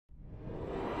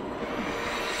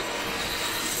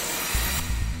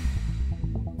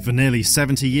For nearly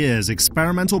 70 years,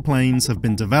 experimental planes have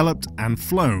been developed and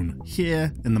flown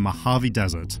here in the Mojave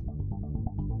Desert.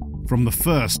 From the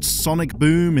first sonic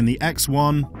boom in the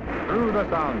X-1 through the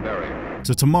sound barrier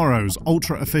to tomorrow's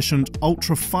ultra-efficient,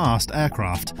 ultra-fast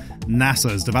aircraft, NASA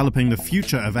is developing the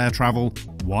future of air travel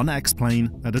one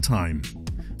X-plane at a time.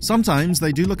 Sometimes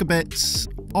they do look a bit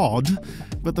odd,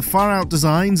 but the far-out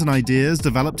designs and ideas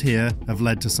developed here have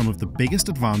led to some of the biggest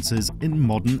advances in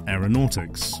modern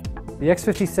aeronautics. The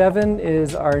X-57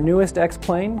 is our newest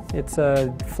X-plane. It's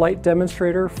a flight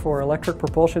demonstrator for electric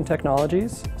propulsion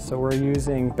technologies. So we're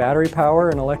using battery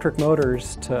power and electric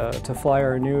motors to fly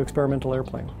our new experimental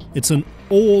airplane. It's an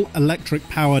all-electric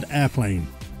powered airplane,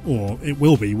 or it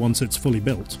will be once it's fully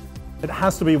built. It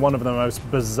has to be one of the most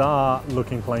bizarre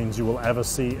looking planes you will ever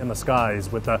see in the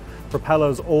skies, with the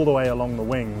propellers all the way along the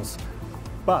wings.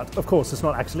 But, of course, it's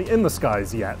not actually in the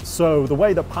skies yet, so the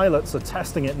way the pilots are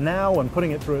testing it now and putting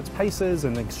it through its paces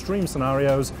in extreme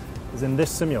scenarios is in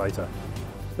this simulator.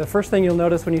 The first thing you'll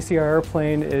notice when you see our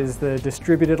airplane is the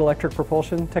distributed electric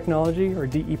propulsion technology, or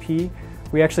DEP.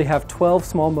 We actually have 12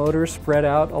 small motors spread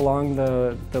out along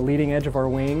the leading edge of our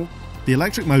wing. The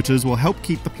electric motors will help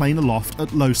keep the plane aloft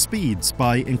at low speeds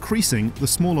by increasing the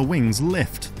smaller wing's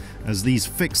lift, as these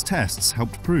fixed tests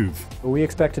helped prove. We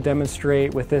expect to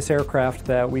demonstrate with this aircraft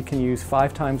that we can use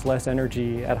 5 times less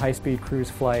energy at high-speed cruise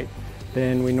flight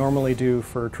than we normally do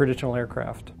for traditional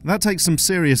aircraft. That takes some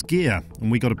serious gear,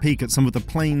 and we got a peek at some of the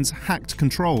plane's hacked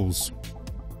controls.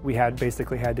 We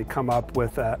basically had to come up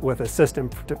with a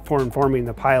system for informing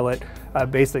the pilot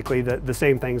basically the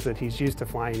same things that he's used to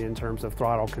flying in terms of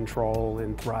throttle control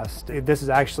and thrust. This is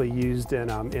actually used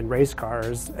in race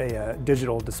cars, a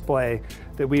digital display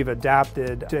that we've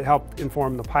adapted to help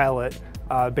inform the pilot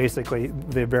basically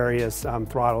the various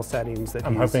throttle settings that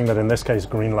I'm hoping that in this case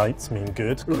green lights mean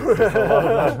good.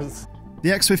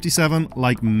 The X-57,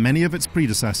 like many of its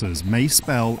predecessors, may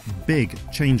spell big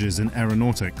changes in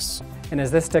aeronautics. And as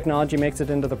this technology makes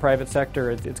it into the private sector,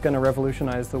 it's going to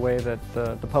revolutionize the way that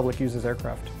the public uses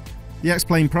aircraft. The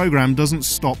X-plane program doesn't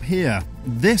stop here.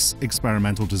 This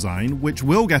experimental design, which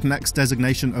will get an X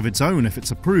designation of its own if it's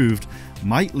approved,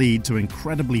 might lead to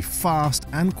incredibly fast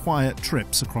and quiet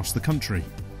trips across the country.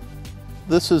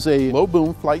 This is a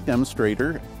low-boom flight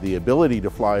demonstrator. The ability to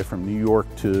fly from New York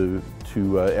to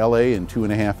LA in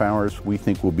 2.5 hours, we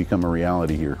think will become a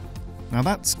reality here. Now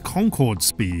that's Concorde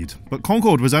speed, but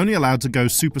Concorde was only allowed to go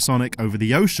supersonic over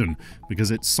the ocean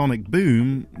because its sonic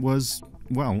boom was,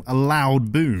 well, a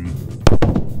loud boom.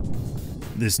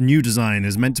 This new design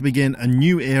is meant to begin a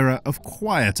new era of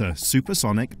quieter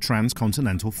supersonic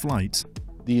transcontinental flight.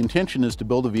 The intention is to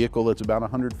build a vehicle that's about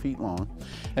 100 feet long,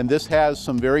 and this has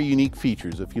some very unique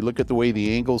features. If you look at the way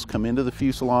the angles come into the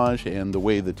fuselage and the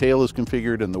way the tail is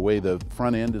configured and the way the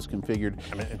front end is configured.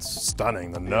 I mean, it's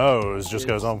stunning. The nose just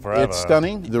goes on forever. It's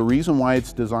stunning. The reason why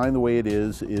it's designed the way it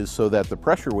is so that the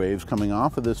pressure waves coming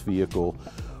off of this vehicle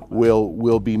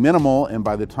will be minimal, and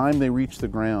by the time they reach the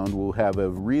ground, we'll have a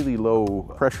really low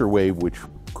pressure wave which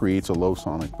creates a low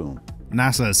sonic boom.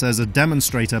 NASA says a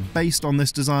demonstrator based on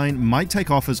this design might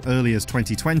take off as early as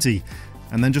 2020,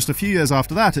 and then just a few years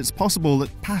after that, it's possible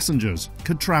that passengers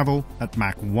could travel at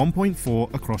Mach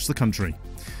 1.4 across the country.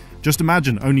 Just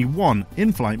imagine only one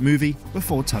in-flight movie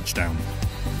before touchdown.